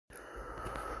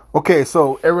Okay,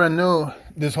 so everyone knew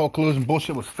this whole collusion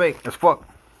bullshit was fake as fuck.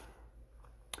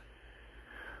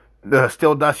 The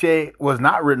Steele dossier was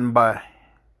not written by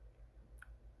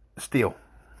Steele.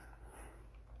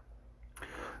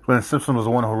 Glenn Simpson was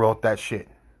the one who wrote that shit.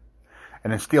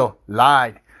 And then Steele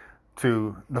lied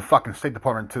to the fucking State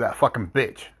Department, to that fucking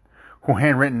bitch who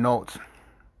handwritten notes,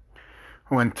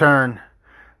 who in turn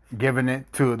given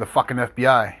it to the fucking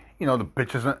FBI. You know,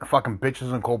 the fucking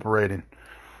bitches incorporated.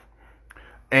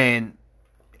 And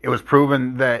it was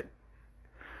proven that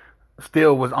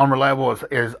Steele was unreliable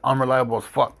as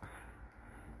fuck.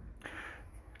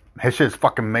 His shit's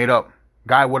fucking made up.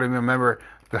 Guy wouldn't even remember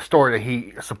the story that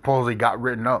he supposedly got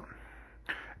written up.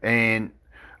 And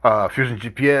Fusion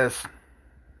GPS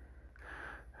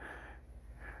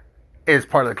is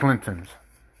part of the Clintons.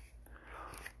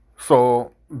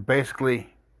 So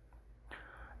basically,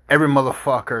 every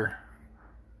motherfucker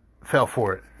fell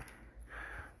for it.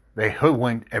 They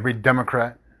hoodwinked every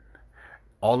Democrat,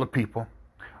 all the people,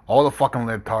 all the fucking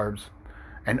libtards,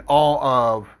 and all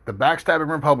of the backstabbing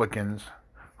Republicans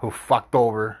who fucked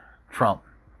over Trump,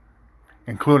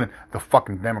 including the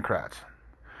fucking Democrats.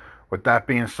 With that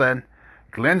being said,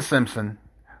 Glenn Simpson,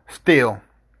 Steele,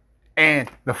 and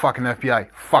the fucking FBI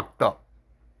fucked up.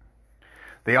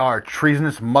 They are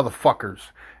treasonous motherfuckers,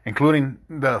 including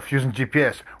the Fusion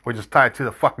GPS, which is tied to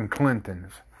the fucking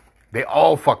Clintons. They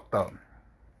all fucked up.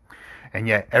 And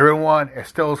yet everyone is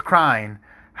still crying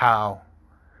how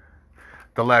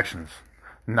the elections.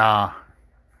 Nah.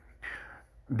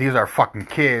 These are fucking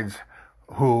kids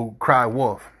who cry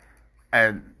wolf.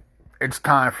 And it's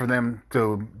time for them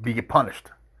to be punished.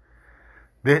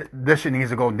 This shit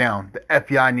needs to go down. The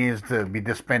FBI needs to be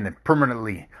disbanded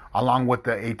permanently, along with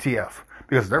the ATF,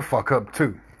 because they're fucked up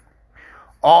too.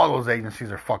 All those agencies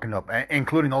are fucking up,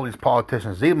 including all these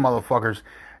politicians. These motherfuckers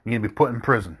need to be put in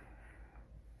prison.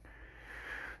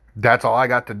 That's all I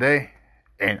got today,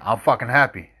 and I'm fucking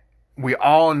happy. We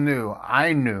all knew,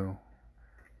 I knew,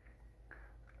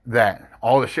 that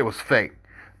all the shit was fake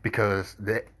because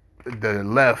the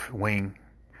left wing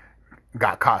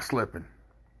got caught slipping.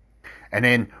 And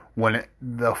then when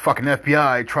the fucking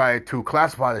FBI tried to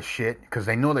classify the shit, because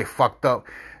they know they fucked up,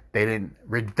 they didn't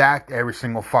redact every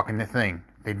single fucking thing.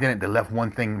 They didn't. They left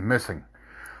one thing missing.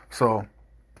 So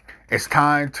it's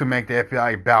time to make the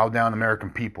FBI bow down to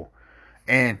American people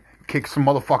and kick some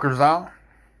motherfuckers out,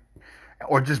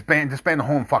 or just ban the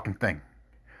whole fucking thing.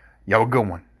 Y'all have a good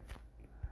one.